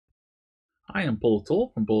I am Paul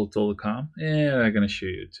from PoloTool.com, and I'm going to show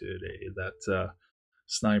you today that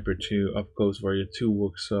Sniper 2 Up Close Warrior 2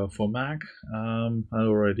 works for Mac. I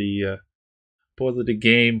already ported the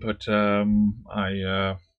game, but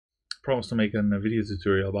I promised to make a video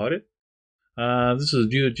tutorial about it. This is a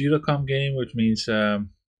GOG.com game, which means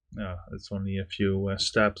it's only a few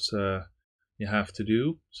steps you have to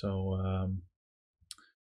do. So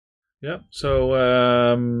yeah,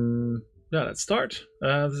 so yeah, let's start.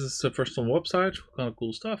 This is the first on the website, kind of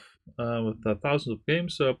cool stuff with thousands of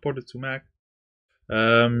games ported to Mac.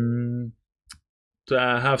 To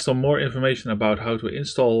have some more information about how to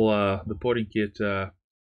install the porting kit, you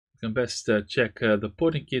can best check the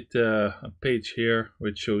porting kit page here,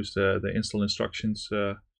 which shows the install instructions,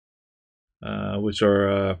 which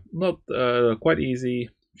are not quite easy.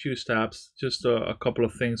 Few steps, just a couple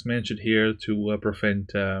of things mentioned here to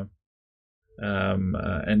prevent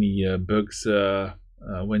any bugs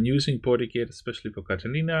when using PortiKit, especially for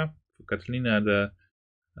Catalina. For Catalina, the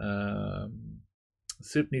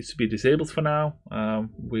zip needs to be disabled for now.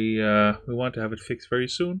 We want to have it fixed very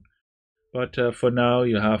soon, but for now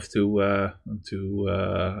you have to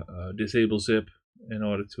disable zip in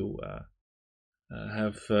order to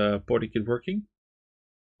have PortiKit working.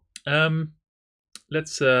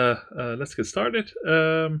 Let's get started.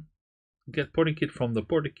 Get PortingKit from the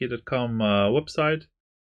portingkit.com website.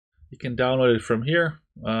 You can download it from here.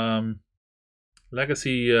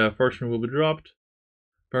 Legacy version will be dropped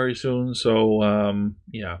very soon, so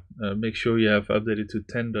yeah, make sure you have updated to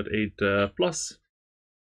 10.8 plus.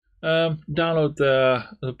 Download the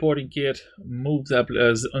PortingKit,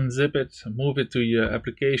 unzip it, move it to your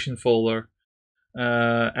application folder,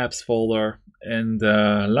 apps folder, and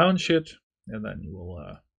launch it, and then you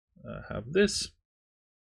will have this.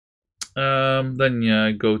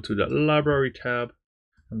 Then go to the library tab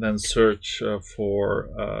and then search for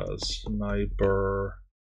Sniper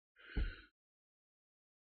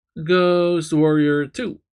Ghost Warrior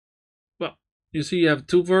 2. Well, you see you have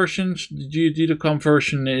two versions. The GOG.com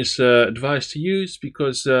version is advised to use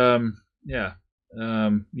because yeah,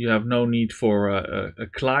 you have no need for a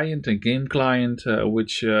client, a game client,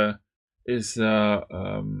 which is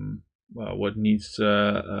well, what needs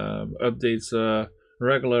updates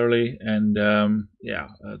regularly, and yeah,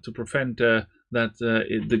 to prevent that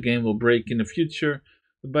the game will break in the future,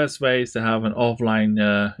 the best way is to have an offline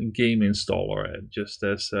game installer, just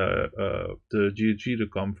as the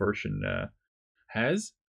GOG.com version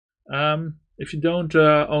has. If you don't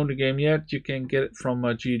own the game yet, you can get it from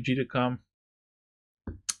GOG.com,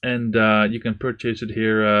 and you can purchase it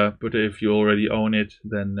here, but if you already own it,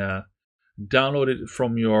 then download it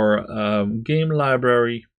from your game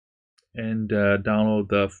library and download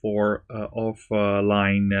the 4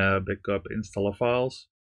 offline backup installer files.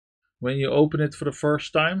 When you open it for the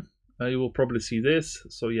first time, you will probably see this,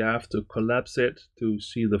 so you have to collapse it to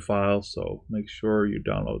see the files, so make sure you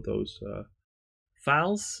download those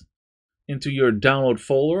files into your download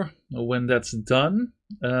folder. When that's done,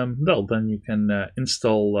 well, then you can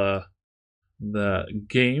install the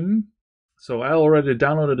game. So I already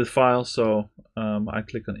downloaded the file, so I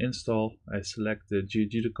click on install. I select the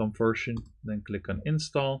GOG.com version, then click on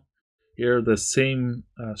install. Here the same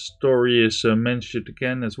story is mentioned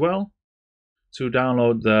again as well, to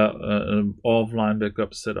download the offline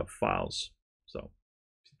backup set of files. So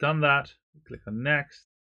if you've done that, click on next.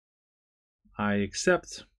 I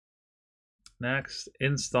accept. Next,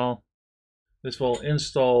 install. This will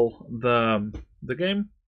install the game.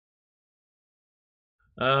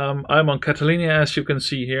 I'm on Catalina, as you can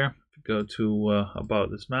see here. If you go to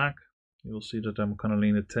about this Mac, you will see that I'm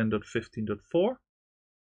Catalina 10.15.4.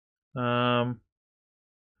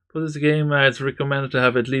 For this game, it's recommended to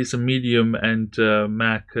have at least a medium and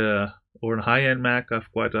Mac or a high-end Mac. I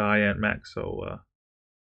have quite a high-end Mac, so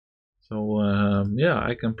yeah,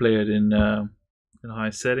 I can play it in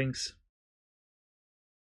high settings.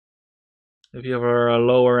 If you have a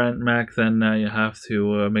lower-end Mac, then you have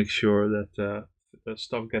to make sure that the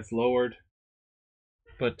stuff gets lowered.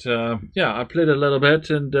 But yeah, I played a little bit,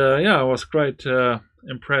 and yeah, I was quite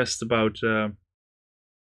impressed about the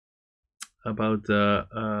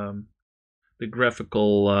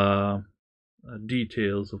graphical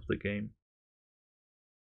details of the game.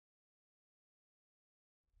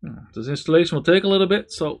 This installation will take a little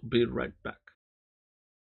bit, so be right back.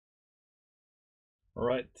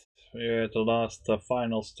 Alright, we're at the last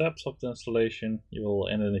final steps of the installation. You will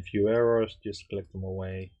end in a few errors, just click them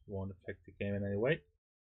away. It won't affect the game in any way.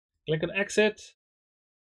 Click on exit.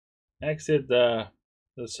 Exit the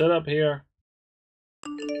setup here.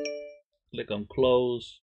 Click on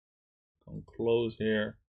close. On close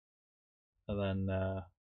here. And then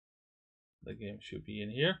the game should be in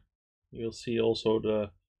here. You'll see also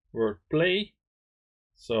the word play.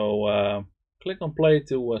 So click on play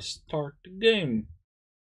to start the game.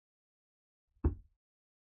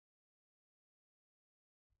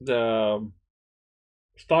 The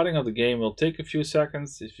starting of the game will take a few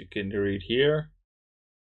seconds, if you can read here.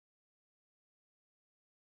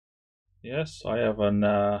 Yes, I have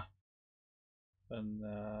I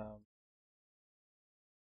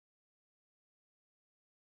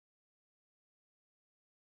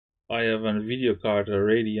have a video card, a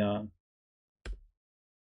Radeon.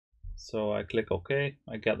 So I click OK.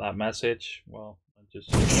 I get that message. Well, I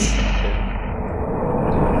just OK.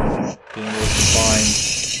 Game working fine.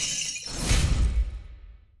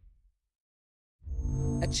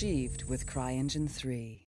 Achieved with CryEngine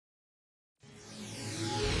 3.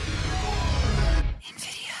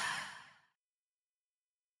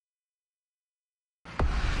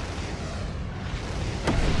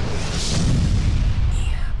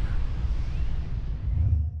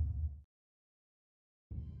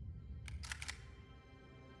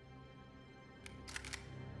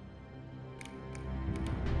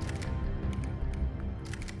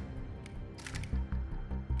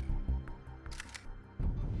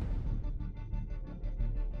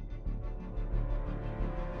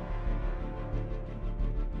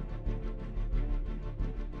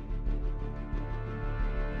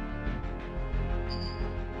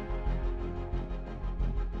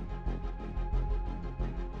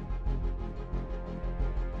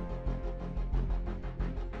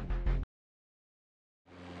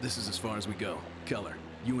 This is as far as we go. Keller,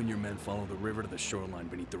 you and your men follow the river to the shoreline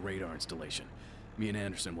beneath the radar installation. Me and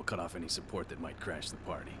Anderson will cut off any support that might crash the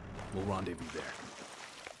party. We'll rendezvous there.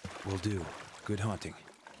 Will do. Good hunting.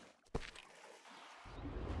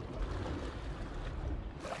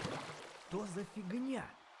 Что за фигня?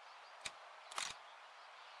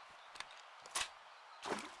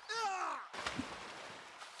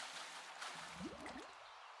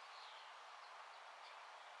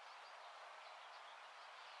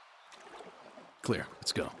 Clear.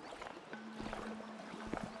 Let's go.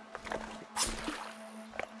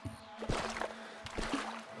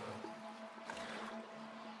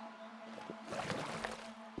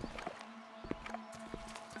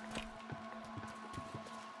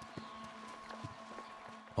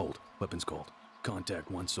 Hold. Weapons cold. Contact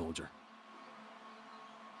one soldier.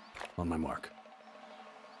 On my mark.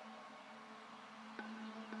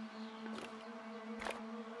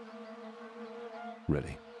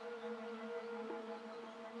 Ready.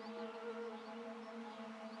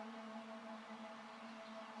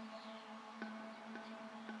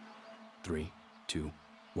 Three, two,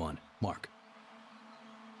 one, mark.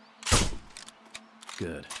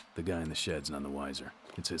 Good. The guy in the shed's none the wiser.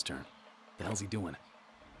 It's his turn. The hell's he doing?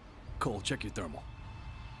 Cole, check your thermal.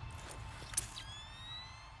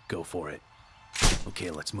 Go for it.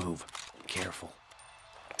 Okay, let's move. Careful.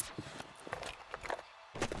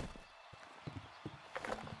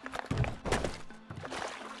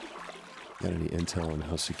 Got any intel on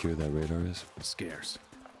how secure that radar is? Scarce.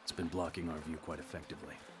 It's been blocking our view quite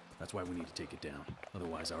effectively. That's why we need to take it down.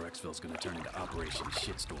 Otherwise, our exfil's gonna turn into Operation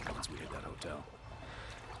Shitstorm once we hit that hotel.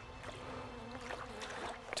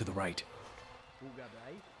 To the right.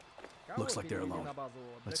 Looks like they're alone.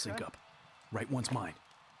 Let's sync up. Right one's mine.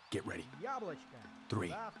 Get ready.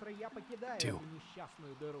 3, 2.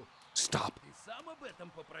 Stop.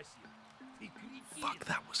 Fuck,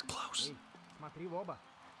 that was close.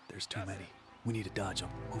 There's too many. We need to dodge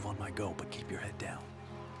them. Move on my go, but keep your head down.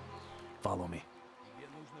 Follow me. Тебе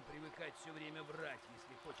нужно привыкать все время врать,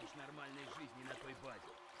 если хочешь нормальной жизни на той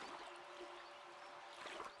базе.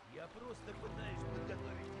 Я просто пытаюсь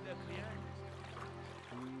подготовить тебя к реальности.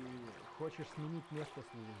 Ты хочешь сменить место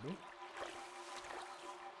службы?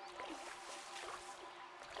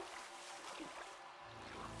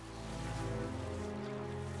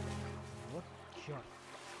 Вот черт.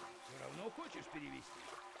 Все равно хочешь перевести?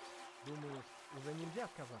 Думаешь, уже нельзя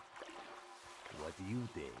отказаться? What do you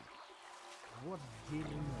think? Вот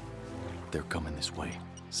дерьмо. They're coming this way.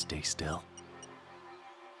 Stay still.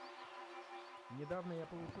 Недавно я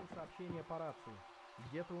получил сообщение по рации.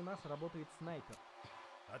 Где-то у нас работает снайпер.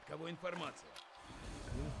 От кого информация?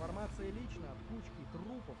 Информация лично от кучки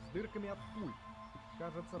трупов с дырками от пуль.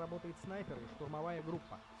 Кажется, работает снайпер и штурмовая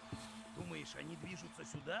группа. Думаешь, они движутся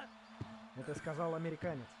сюда? Это сказал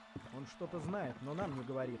американец. Он что-то знает, но нам не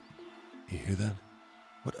говорит. You hear that?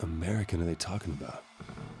 What American are they talking about?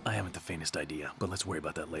 I haven't the faintest idea, but let's worry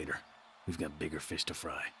about that later. We've got bigger fish to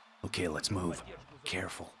fry. Okay, let's move.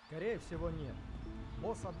 Careful. Скорее всего, нет.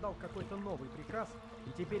 Босс отдал какой-то новый приказ,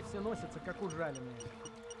 и теперь все носятся как ужаленные.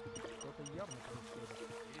 Что-то явно происходит.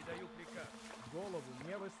 Передаю приказ. голову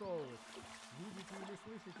не высовывать. Видите или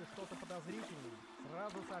слышите что-то подозрительное,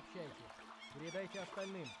 сразу сообщайте. Передайте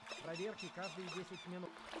остальным. Проверки каждые 10 минут.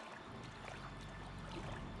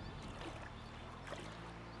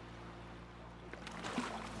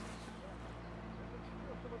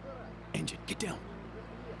 Engine, get down.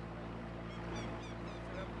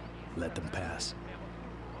 Let them pass.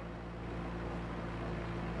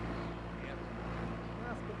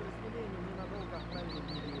 Нас подразделение ненадолго отправили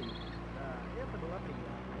в неделю. Да, это была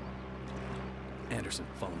приятно. Anderson,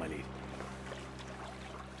 follow my lead.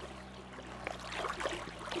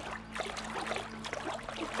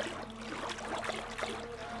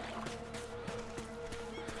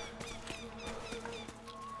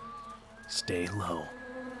 Stay low.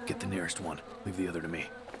 Get the nearest one. Leave the other to me.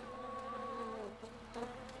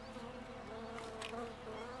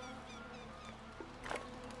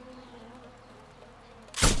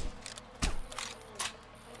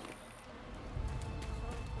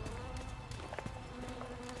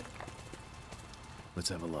 Let's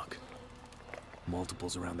have a look.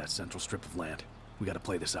 Multiples around that central strip of land. We gotta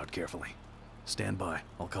play this out carefully. Stand by.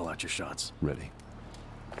 I'll call out your shots. Ready.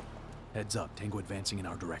 Heads up. Tango advancing in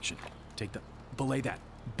our direction. Take the... Belay that.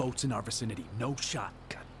 Boats in our vicinity. No shot.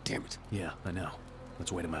 God damn it. Yeah, I know.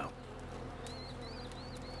 Let's wait him out.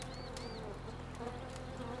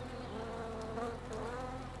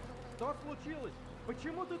 Что случилось?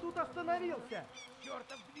 Почему ты тут остановился?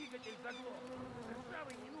 Чертов двигатель заглох!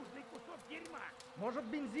 Ржавый ненужный кусок дерьма! Может,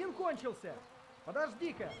 бензин кончился?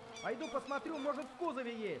 Подожди-ка, пойду посмотрю, может, в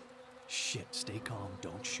кузове есть. Shit, stay calm.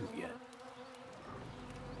 Don't shoot yet.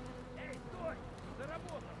 Эй, стой!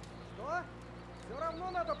 Заработал! Что? Все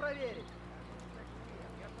равно надо проверить.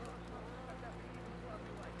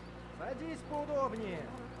 Садись поудобнее.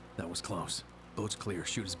 That was close. Boat's clear.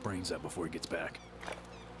 Shoot his brains out before he gets back.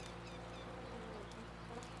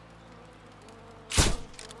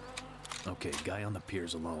 Okay, guy on the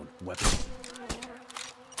pier's alone. Weapon.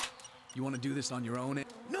 You want to do this on your own?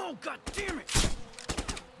 No, god damn it!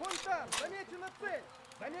 Вон там, замечена цель!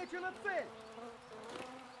 Замечена цель!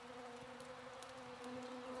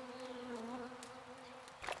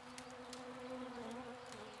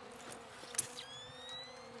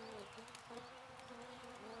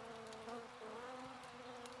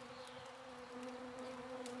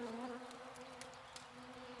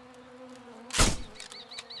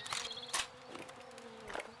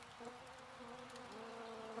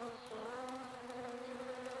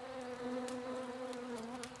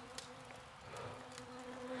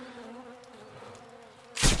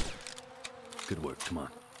 Good work, come on.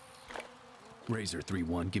 Razor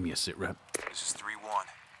 3-1, give me a sit rep. This is 3-1.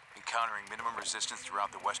 Encountering minimum resistance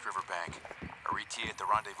throughout the West River Bank. Our ETA at the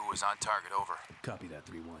rendezvous is on target, over. Copy that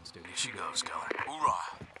 3-1, stay. Here she goes, Keller.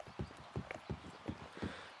 Hoorah!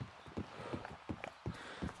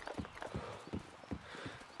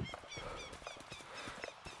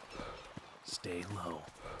 Stay low.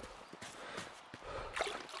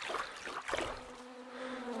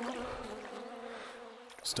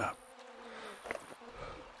 Stop.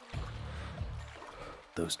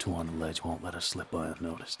 Those two on the ledge won't let us slip by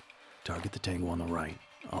unnoticed. Target the Tango on the right.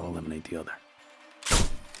 I'll eliminate the other.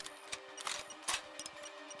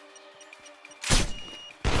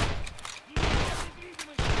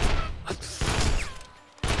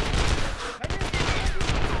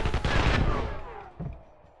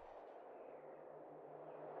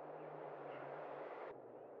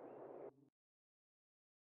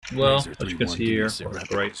 Well, Razor as you can 3-1, see give me here, a sit was rep.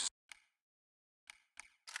 great.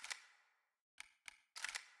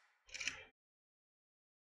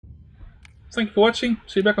 Thank you for watching.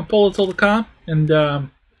 See you back on Polo.com, and yeah,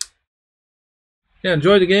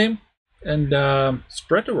 enjoy the game and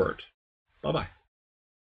spread the word. Bye bye.